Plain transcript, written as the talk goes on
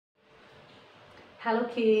Hello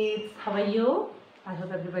kids, how are you? I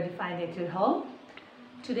hope everybody fine at your home.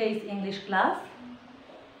 Today is English class.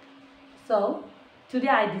 So, today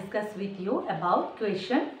I discuss with you about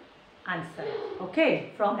question answer.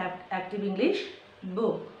 Okay, from Active English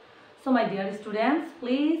book. So my dear students,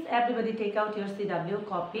 please everybody take out your CW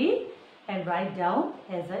copy and write down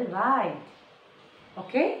as I write.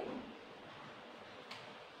 Okay?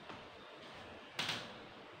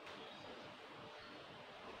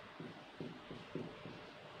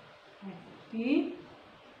 Active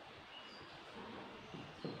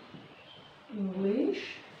English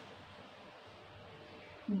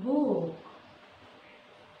book.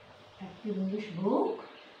 Active English book.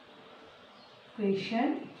 Question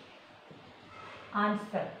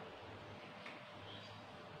answer.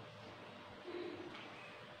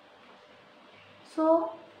 So,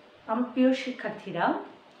 আমার প্রিয় শিক্ষার্থীরা,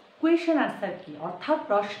 question answer কি অর্থাৎ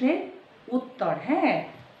প্রশ্নের উত্তর। হ্যাঁ,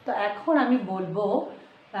 তো এখন আমি বলবো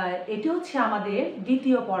এটি হচ্ছে আমাদের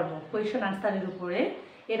দ্বিতীয় পর্ব কোয়েশ্চেন আনসারের উপরে।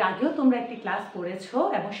 এর আগেও তোমরা একটি ক্লাস করেছো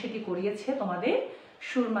এবং সেটি করিয়েছে তোমাদের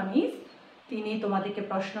সুরমা মিস। তিনি তোমাদেরকে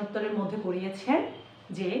প্রশ্ন উত্তরের মধ্যে করিয়েছেন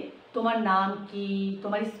যে তোমার নাম কি,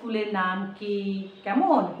 তোমার স্কুলের নাম কি,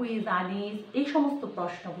 কেমন, কুইজ আনিস, এই সমস্ত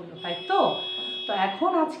প্রশ্নগুলো, তাই তো? তো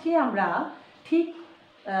এখন আজকে আমরা ঠিক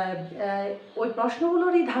ওই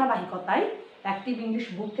প্রশ্নগুলোরই ধারাবাহিকতায় অ্যাক্টিভ ইংলিশ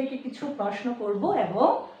বুক থেকে কিছু প্রশ্ন করব এবং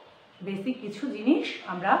বেসিক কিছু জিনিস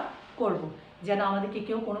আমরা করব, যেন আমাদেরকে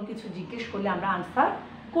কেউ কোনো কিছু জিজ্ঞেস করলে আমরা আনসার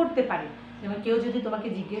করতে পারি। যেমন কেউ যদি তোমাকে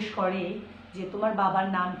জিজ্ঞেস করে যে তোমার বাবার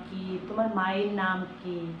নাম কি, তোমার মায়ের নাম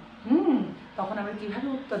কি, তখন আমরা কীভাবে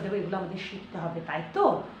উত্তর দেবো, এগুলো আমাদের শিখতে হবে, তাই তো?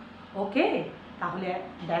 ওকে, তাহলে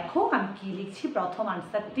দেখো আমি কি লিখছি, প্রথম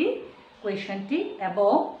আনসারটি, কোয়েশ্চেনটি,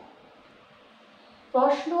 এবং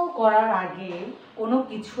প্রশ্ন করার আগে কোনো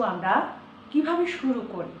কিছু আমরা কিভাবে শুরু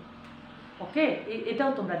করি, ওকে,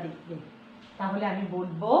 এটাও তোমরা দেখবে। তাহলে আমি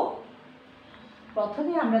বলবো,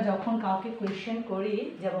 প্রথমে আমরা যখন কাউকে কোয়েশ্চেন করি,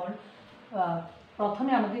 যেমন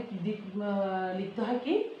প্রথমে আমাদের লিখতে হয়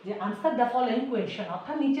কি, যে আনসার দ্য ফলোইং কোয়েশ্চেন,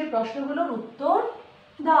 অর্থাৎ নিচের প্রশ্নগুলোর উত্তর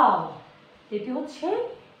দাও। এটি হচ্ছে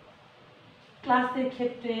ক্লাসের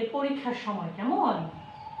ক্ষেত্রে, পরীক্ষার সময়, কেমন,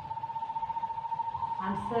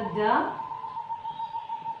 answer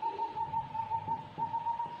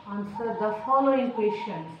the following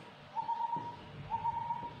questions.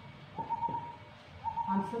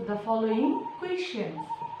 Answer the following questions.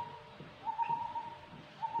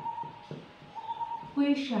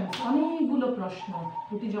 Questions, অনেকগুলো প্রশ্ন,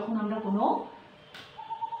 এটি যখন আমরা কোনো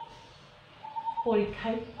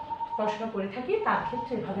পরীক্ষায় প্রশ্ন করে থাকি তার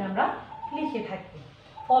ক্ষেত্রে এভাবে আমরা লিখে থাকি।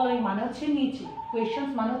 ফলোইং মানে হচ্ছে নিচে, কোয়েশ্চেন্স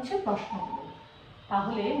মানে হচ্ছে প্রশ্নগুলো।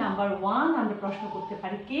 তাহলে নাম্বার 1 আমরা প্রশ্ন করতে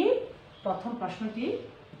পারি কি, প্রথম প্রশ্নটি,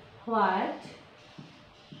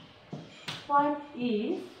 What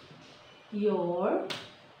is your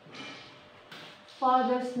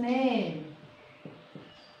father's name?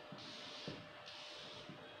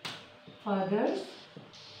 Father's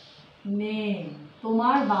name,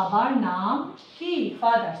 তোমার বাবার নাম কি,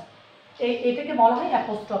 ফাদার্স, এটাকে বলা হয়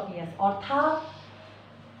অ্যাপোস্ট্রফিয়াস, অর্থাৎ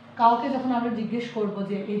কাউকে যখন আমরা জিজ্ঞেস করব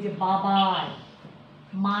যে এই যে বাবার,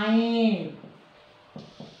 মায়ের,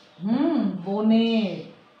 বোনের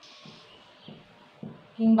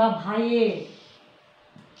কিংবা ভাইয়ের,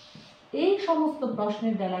 এই সমস্ত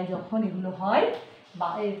প্রশ্নের বেলায় যখন এগুলো হয় বা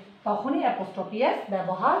তখনই অ্যাপোস্ট্রফিয়াস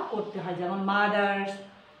ব্যবহার করতে হয়, যেমন মাদার্স,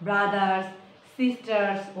 ব্রাদার্স,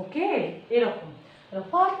 সিস্টার্স, ওকে, এরকম।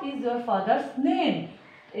 What is your father's name,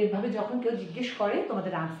 এইভাবে যখন কেউ জিজ্ঞেস করে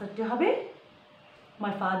তোমাদের আনসারটি হবে,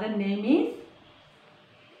 my father name is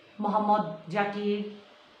Mohammad Zakir,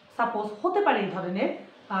 suppose হতে পারে এই ধরনের,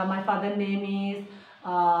 মাই ফাদার নেম ইজ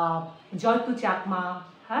জয়তু চাকমা,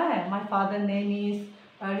 হ্যাঁ, my father name is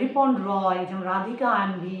Ripon রয়, যেমন রাধিকা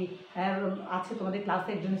আনভি, আছে তোমাদের ক্লাসে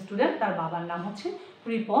একজন স্টুডেন্ট, তার বাবার নাম হচ্ছে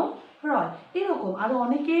রিপন রয়, এরকম আরও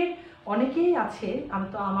অনেকেই আছে, আমি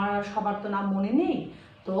তো আমার সবার তো নাম মনে নেই,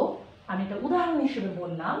 তো আমি এটা উদাহরণ হিসেবে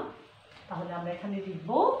বললাম। তাহলে আমরা এখানে লিখব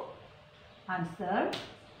আনসার,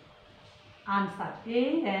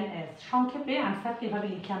 ANS, সংক্ষেপে আনসারকে এভাবে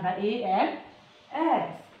লিখি আমরা ANS,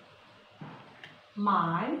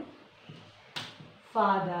 my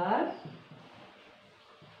father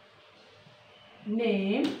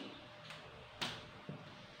name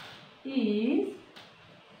is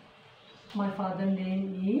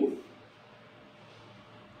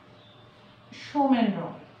Somen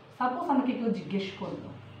Roy. Suppose আমাকে কেউ জিজ্ঞেস করলো,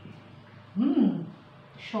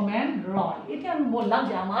 সোমেন রয়, এটা আমি বললাম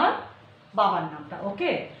যে আমার বাবার নামটা,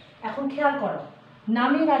 ওকে। এখন খেয়াল করো,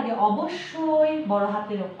 নামের আগে অবশ্যই বড়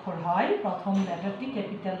হাতের অক্ষর হয়, প্রথম লেটারটি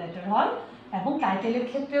ক্যাপিটাল লেটার হয়, এবং টাইটেলের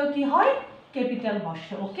ক্ষেত্রেও কি হয়, ক্যাপিটাল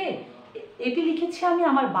বসে, ওকে। এটি লিখেছি আমি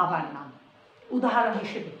আমার বাবার নাম উদাহরণ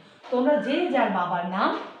হিসেবে। তোমরা যে যার বাবার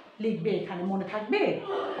নাম লিখবে এখানে, মনে থাকবে?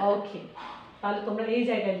 ওকে, তাহলে তোমরা এই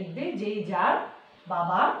জায়গায় লিখবে যেই যার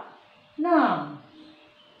বাবার নাম।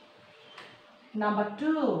 Number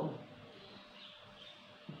 2,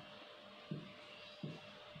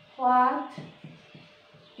 what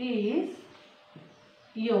is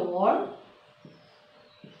your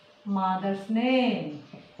mother's name?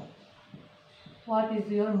 What is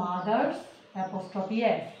your mother's apostrophe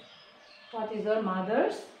s? What is your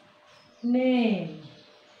mother's name?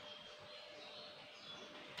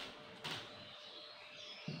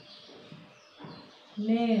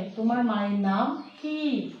 Name, তোমার মায়ের নাম কি?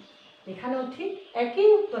 এখানেও ঠিক একই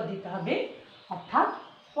উত্তর দিতে হবে, অর্থাৎ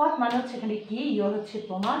what মানে হচ্ছে এখানে কি, your হচ্ছে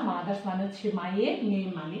তোমার, মাদার্স মানে হচ্ছে মায়ের, নেম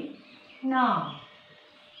মানে নাম।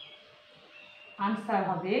 আনসার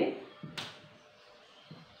হবে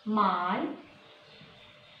my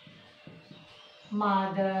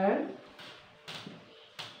mother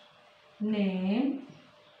name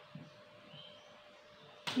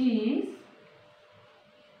is,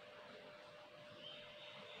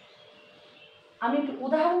 আমি একটু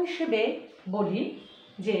উদাহরণ হিসেবে বলি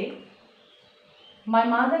যে মাই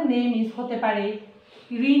মাদার নেম ইজ হতে পারে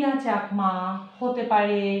রিনা চাকমা, হতে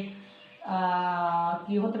পারে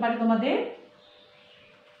কি হতে পারে তোমাদের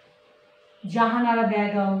জাহানারা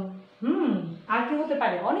বেগম, আর কি হতে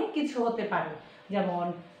পারে, অনেক কিছু হতে পারে, যেমন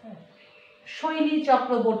শৈলী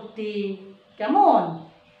চক্রবর্তী, কেমন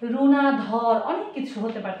রুনা ধর, অনেক কিছু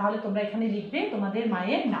হতে পারে। তাহলে তোমরা এখানে লিখবে তোমাদের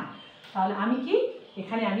মায়ের নাম। তাহলে আমি কি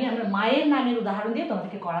এখানে আমরা মায়ের নামের উদাহরণ দিয়ে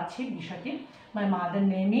তোমাদেরকে করাচ্ছি বিষয়টি। My mother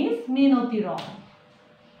name is Minati Roy,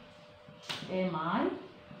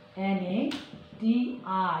 MINATI,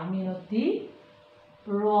 মিনতি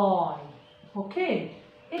রয়। ওকে,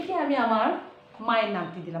 এটি আমি আমার মায়ের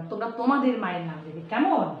নামটি দিলাম, তোমরা তোমাদের মায়ের নাম দেবে,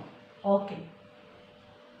 কেমন? ওকে,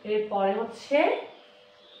 এরপরে হচ্ছে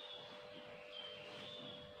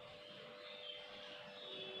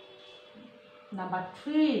নাম্বার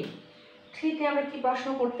 3তে আমরা কি প্রশ্ন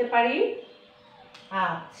করতে পারি?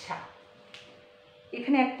 আচ্ছা,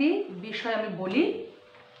 এখানে একটি বিষয় আমি বলি,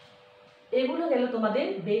 এগুলো গেল তোমাদের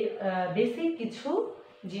বেসিক কিছু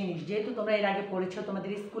জিনিস, যেহেতু তোমরা এর আগে পড়েছো,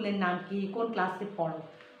 তোমাদের স্কুলের নাম কি, কোন ক্লাসে পড়ো।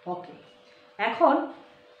 ওকে, এখন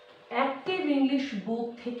অ্যাক্টিভ ইংলিশ বুক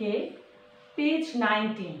থেকে পেজ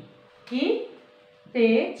 19, কি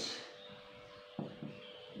পেজ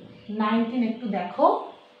 19 একটু দেখো,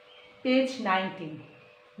 পেজ 19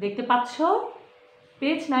 দেখতে পাচ্ছ?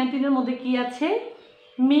 পেজ 19-এর মধ্যে কি আছে?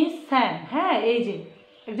 মিস স্যাম, হ্যাঁ, এই যে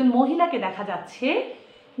একজন মহিলাকে দেখা যাচ্ছে,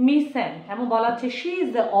 মিস স্যাম, এবং বলা হচ্ছে she is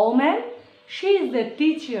the woman, she is the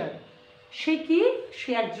teacher, সে কি, সে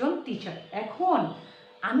একজন টিচার। এখন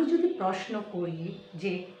আমি যদি প্রশ্ন করি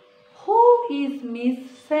যে who is miss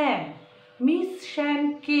Sam, miss Sam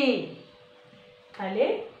কে, তাহলে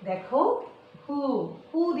দেখো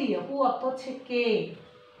হু দিয়ে, হু অর্থ হচ্ছে কে,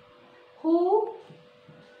 who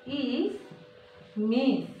is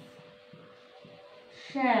miss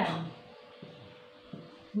Shyam,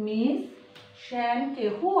 miss শ্যাম কে,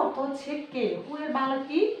 হু অর্থ হচ্ছে কে, হু এর বাংলা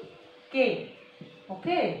কি, কে।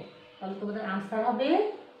 ওকে, তাহলে তোমাদের আনসার হবে,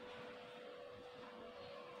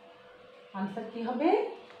 আনসার কি হবে?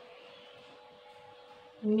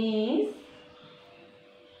 Miss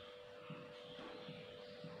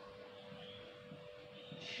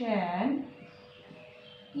Shyam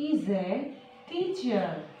is a teacher.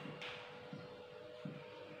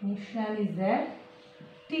 Miss Shan is a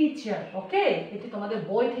teacher. ওকে, এটি তোমাদের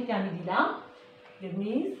বই থেকে আমি দিলাম যে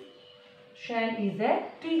মিস শ্যান ইজ এ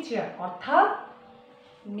টিচার, অর্থাৎ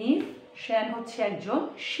মিস শ্যান হচ্ছে একজন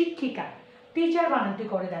শিক্ষিকা। টিচার বানানটি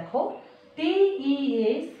করে দেখো,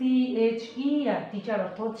 TEACHER, টিচার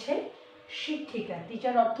অর্থ হচ্ছে শিক্ষিকা,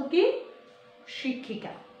 টিচার অর্থ কি,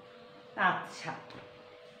 শিক্ষিকা। আচ্ছা,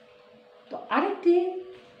 তো আরেকটি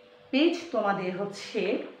পেজ তোমাদের হচ্ছে,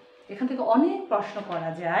 এখান থেকে অনেক প্রশ্ন করা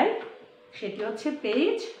যায়, সেটি হচ্ছে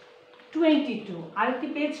পেজ 22। আরেকটি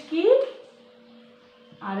পেজ কি,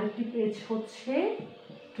 আরেকটি পেজ হচ্ছে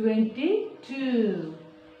 22।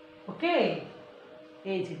 ওকে,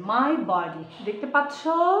 এই যে মাই বডি দেখতে পাচ্ছ,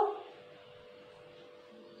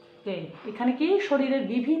 এখানে কি শরীরের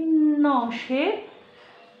বিভিন্ন অংশের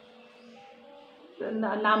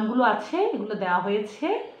নামগুলো আছে, এগুলো দেওয়া হয়েছে,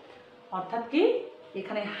 অর্থাৎ কি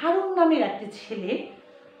এখানে হারুন নামের একটি ছেলে,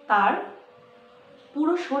 তার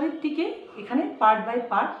পুরো শরীরটিকে এখানে পার্ট বাই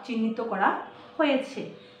পার্ট চিহ্নিত করা হয়েছে,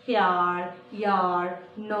 হেয়ার, ইয়ার,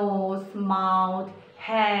 নোজ, মাউথ,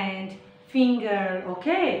 হ্যান্ড, ফিঙ্গার,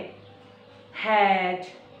 ওকে, হেড,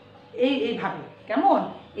 এইভাবে, কেমন,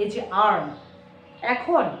 এই যে আর্ম।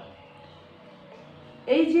 এখন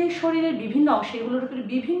এই যে শরীরের বিভিন্ন অংশ, এগুলোর উপরে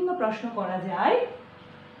বিভিন্ন প্রশ্ন করা যায়।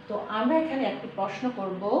 তো আমরা এখানে একটি প্রশ্ন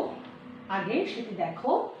করব, আগে সেটি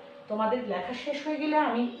দেখো। তোমাদের লেখা শেষ হয়ে গেলে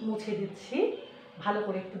আমি মুছে দিচ্ছি, ভালো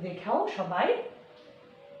করে একটু দেখাও সবাই।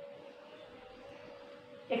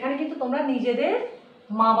 এখানে কিন্তু তোমরা নিজেদের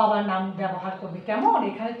মা বাবার নাম ব্যবহার করবে, কেমন?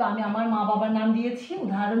 এখানে তো আমি আমার মা বাবার নাম দিয়েছি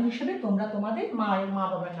উদাহরণ হিসেবে, তোমরা তোমাদের মা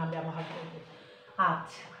বাবার নাম ব্যবহার করবে।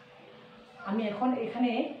 আচ্ছা, আমি এখন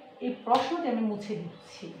এখানে এই প্রশ্নটি আমি মুছে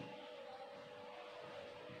দিচ্ছি।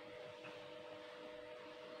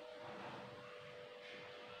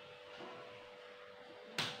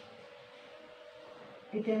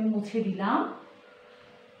 এটা আমি মুছে দিলাম।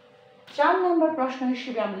 4 নম্বর প্রশ্ন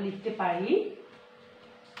হিসেবে আমরা লিখতে পারি,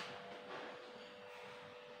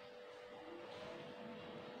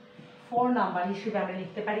 4 নাম্বার হিসেবে আমরা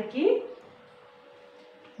লিখতে পারি কি,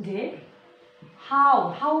 যে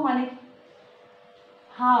হাউ মানে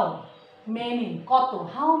হাউ মেনি কত,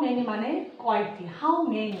 হাউ মেনি মানে কয়টি, how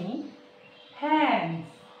many hands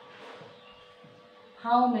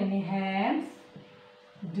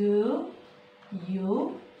do you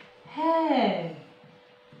have,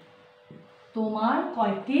 তোমার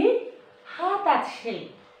কয়টি হাত আছে।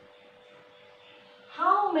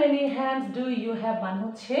 How many hands do you have মানে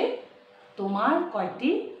হচ্ছে তোমার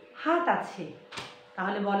কয়টি হাত আছে।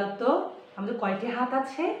 তাহলে বলো তো আমাদের কয়টি হাত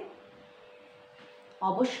আছে?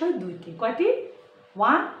 অবশ্যই 2টি। কয়টি?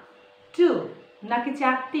 1 2 নাকি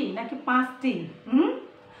 4টি নাকি 5টি?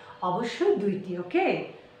 অবশ্যই 2টি। ওকে,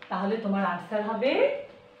 তাহলে তোমার আনসার হবে,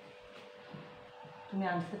 তুমি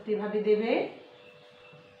আনসারটি এভাবে দেবে,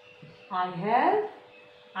 আই হ্যাভ,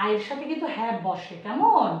 আয়ের সাথে কিন্তু হ্যাভ বসে,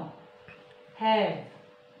 কেমন? হ্যাভ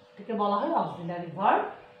থেকে বলা হয় অক্সিলারি ভার্ব।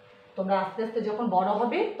 তোমরা আস্তে আস্তে যখন বড়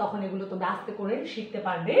হবে তখন এগুলো তোমরা আস্তে করে শিখতে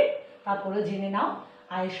পারবে, তারপরে জেনে নাও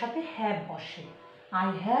আয়ের সাথে হ্যাভ বসে। I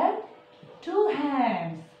have 2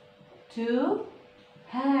 hands।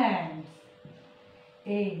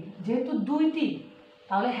 এই যেহেতু 2টি,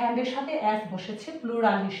 তাহলে হ্যান্ডের সাথে অ্যাস বসেছে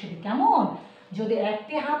প্লুরাল হিসেবে, কেমন? যদি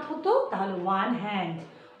একটি হাত হতো তাহলে 1 hand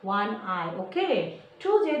 1 eye। ওকে,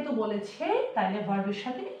 2 যেহেতু বলেছে তাহলে ভার্বের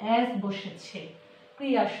সাথে অ্যাস বসেছে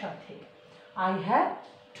ক্রিয়ার সাথে। I have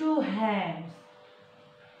 2 hands।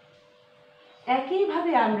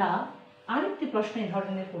 একইভাবে আমরা আরেকটি প্রশ্ন এই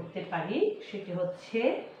ধরনের করতে পারি, সেটি হচ্ছে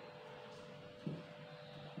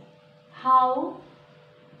how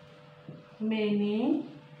many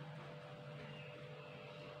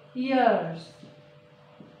years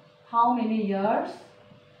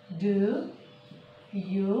do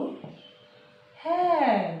you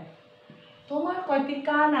have, তোমার কয়টি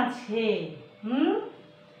কান আছে?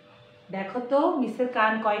 দেখো তো মিসের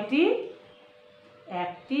কান কয়টি?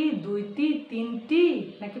 1টি 2টি 3টি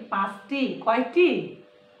নাকি 5টি? কয়টি?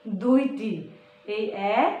 2টি। এই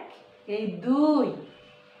 1 এই 2,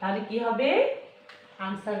 তাহলে কি হবে?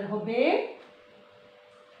 আনসার হবে,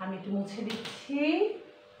 আমি একটু মুছে দিচ্ছি,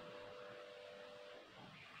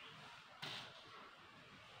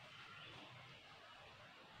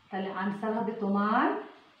 তাহলে আনসার হবে তোমার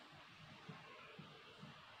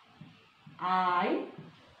আই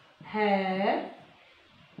হ্যাভ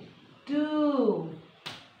 2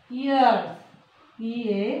 ইয়ার্স,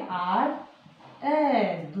 EARS,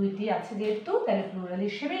 2টি আছে যেহেতু তাহলে প্লুরাল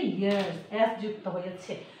হিসেবে ইয়ার্স, এস যুক্ত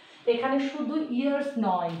হয়েছে। এখানে শুধু ইয়ার্স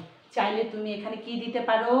নয়, চাইলে তুমি এখানে কি দিতে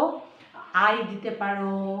পারো? আই দিতে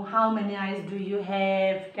পারো, how many ice do you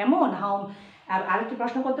have, কেমন? হাউ, আরেকটি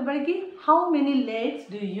প্রশ্ন করতে পারি কি, how many legs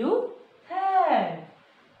do you have.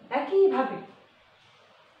 একইভাবে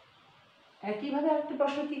আরেকটি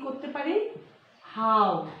প্রশ্ন কি করতে পারি,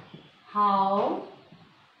 how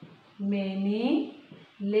many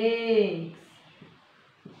legs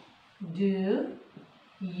do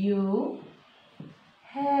you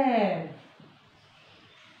have?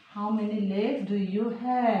 How many legs do you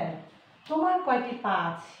have? তোমার কয়টি পা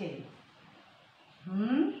আছে?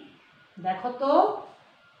 দেখো তো,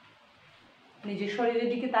 নিজের শরীরের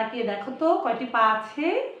দিকে তাকিয়ে দেখো তো কয়টি পা আছে?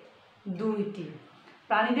 2টি।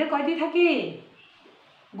 প্রাণীদের কয়টি থাকে?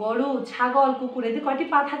 গরু ছাগল কুকুর এদের কয়টি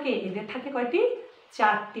পা থাকে? এদের থাকে কয়টি?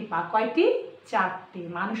 4টি পা। কয়টি? 4টি।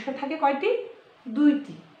 মানুষের থাকে কয়টি?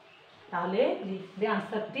 2টি। তাহলে লিখবে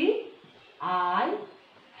আনসারটি, I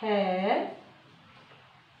have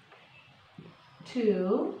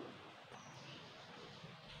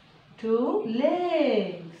 2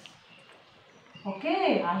 legs। Okay,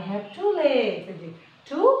 I have 2 legs,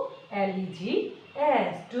 2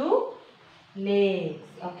 LEGS, 2 legs।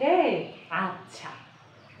 ওকে, আচ্ছা,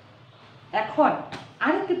 এখন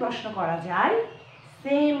আরেকটি প্রশ্ন করা যায়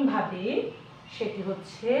সেম ভাবে, সেটি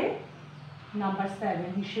হচ্ছে নাম্বার 7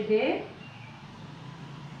 হিসেবে,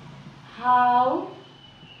 how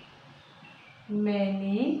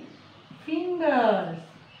many fingers?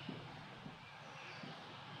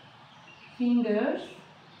 Fingers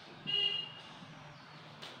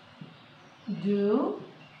do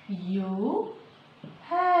you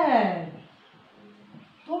have?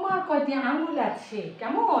 তোমার কয়টি আঙ্গুল আছে?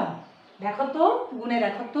 কেমন? দেখো তো, গুনে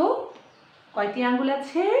দেখো তো কয়টি আঙ্গুল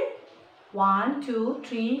আছে? 1 2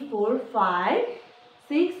 3 4 5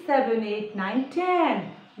 6 7 8 9 10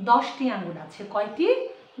 10টি আঙ্গুল আছে। কয়টি?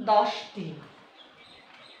 10টি।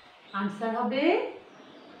 আনসার হবে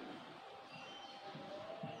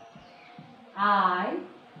I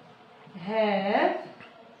have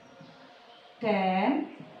 10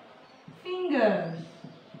 fingers.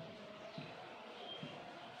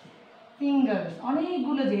 ফিঙ্গার্স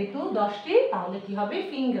অনেকগুলো, যেহেতু 10টি তাহলে কি হবে?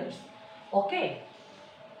 ফিঙ্গার্স। ওকে,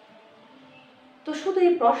 তো শুধু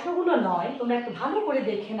এই প্রশ্নগুলো নয়, তোমরা একটু ভালো করে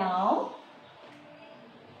দেখে নাও।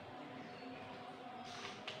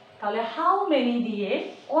 তাহলে হাউ মেনি দিয়ে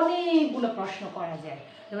অনেকগুলো প্রশ্ন করা যায়।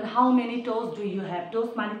 যেমন how many টোজ do you have? টোজ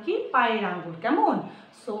মানে কি? পায়ের আঙ্গুল। কেমন?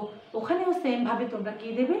 সো ওখানেও সেম ভাবে তোমরা কি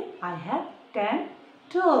দেবে? I have 10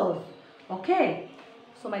 টোজ। Okay,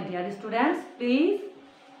 so my dear students, please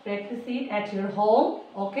practice it at your home.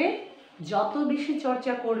 ওকে, যত বেশি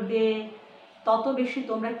চর্চা করবে তত বেশি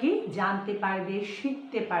তোমরা কি জানতে পারবে,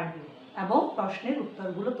 শিখতে পারবে এবং প্রশ্নের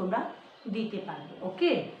উত্তরগুলো তোমরা দিতে পারবে।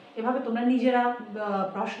 ওকে, এভাবে তোমরা নিজেরা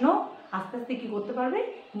প্রশ্ন আস্তে আস্তে কি করতে পারবে?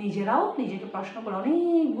 নিজেরাও নিজেকে প্রশ্ন করে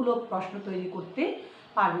অনেকগুলো প্রশ্ন তৈরি করতে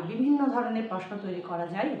পারবে। বিভিন্ন ধরনের প্রশ্ন তৈরি করা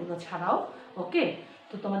যায় এগুলো ছাড়াও। ওকে,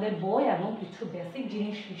 তো তোমাদের বই এবং কিছু বেসিক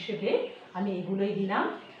জিনিস হিসেবে আমি এগুলোই দিলাম।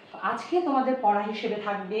 আজকে তোমাদের পড়া হিসেবে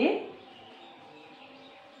থাকবে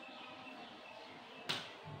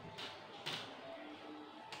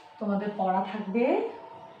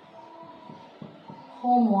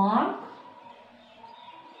homework,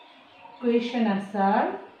 question answer.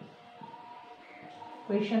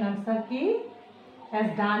 Question answer কি?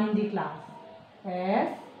 as done in the class, as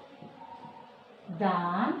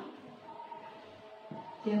done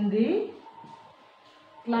in the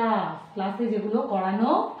class, ক্লাসে যেগুলো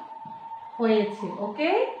করানো হয়েছে।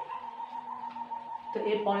 ওকে, তো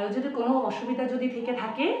এরপরেও যদি কোনো অসুবিধা যদি থেকে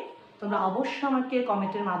থাকে তোমরা অবশ্যই আমাকে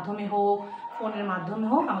কমেন্টের মাধ্যমে হোক, ফোনের মাধ্যমে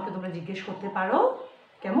হোক, আমাকে তোমরা জিজ্ঞেস করতে পারো।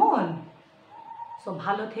 কেমন? সো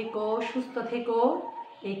ভালো থেকো, সুস্থ থেকো,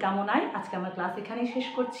 এই কামনায় আজকে আমার ক্লাস এখানেই শেষ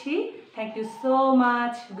করছি। Thank you so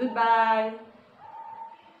much. Good bye.